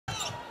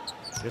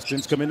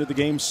Pistons come into the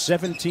game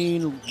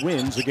 17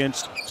 wins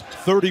against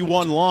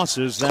 31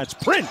 losses. That's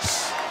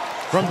Prince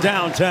from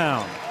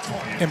downtown.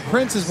 And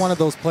Prince is one of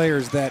those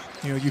players that,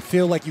 you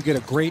feel like you get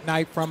a great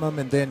night from him,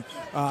 and then,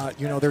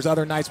 there's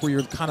other nights where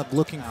you're kind of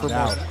looking for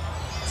more.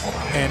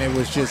 And it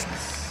was just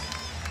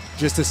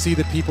to see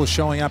the people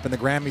showing up, and the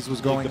Grammys was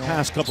going the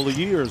past couple of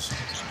years.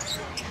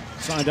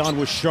 Signed on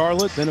with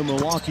Charlotte, then a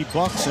Milwaukee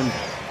Bucks, and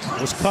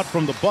was cut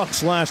from the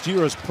Bucks last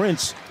year as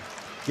Prince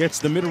gets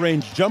the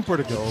mid-range jumper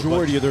to go.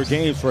 Majority of their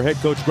games for head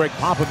coach Greg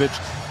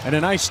Popovich, and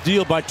a nice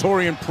steal by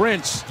Taurean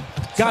Prince.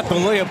 Got the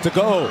layup to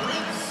go.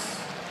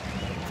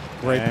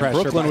 Great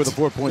pressure. Brooklyn with a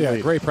 4-point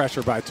lead. Great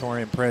pressure by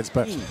Taurean Prince,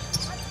 but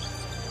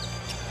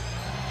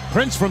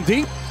Prince from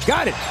deep,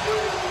 got it.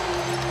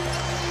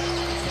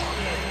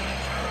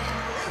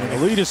 And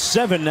the lead is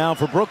 7 now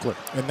for Brooklyn.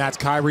 And that's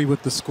Kyrie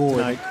with the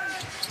score. I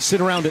sit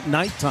around at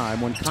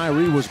nighttime when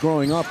Kyrie was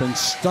growing up and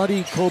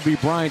study Kobe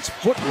Bryant's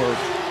footwork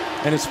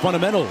and his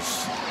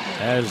fundamentals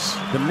as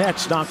the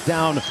Nets knock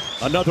down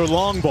another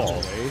long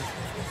ball.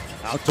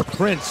 Out to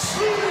Prince.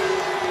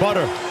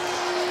 Butter.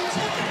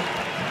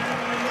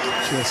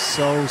 Just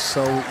so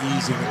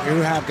easy. When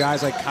you have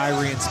guys like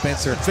Kyrie and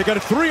Spencer. They got a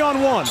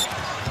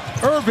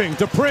 3-on-1. Irving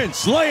to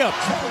Prince. Layup.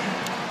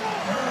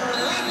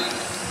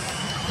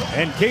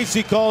 And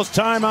Casey calls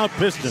timeout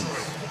Pistons.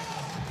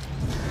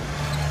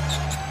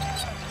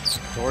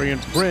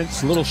 Taurean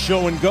Prince, little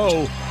show and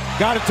go.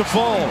 Got it to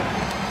fall.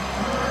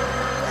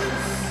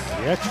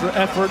 The extra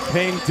effort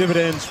paying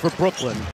dividends for Brooklyn.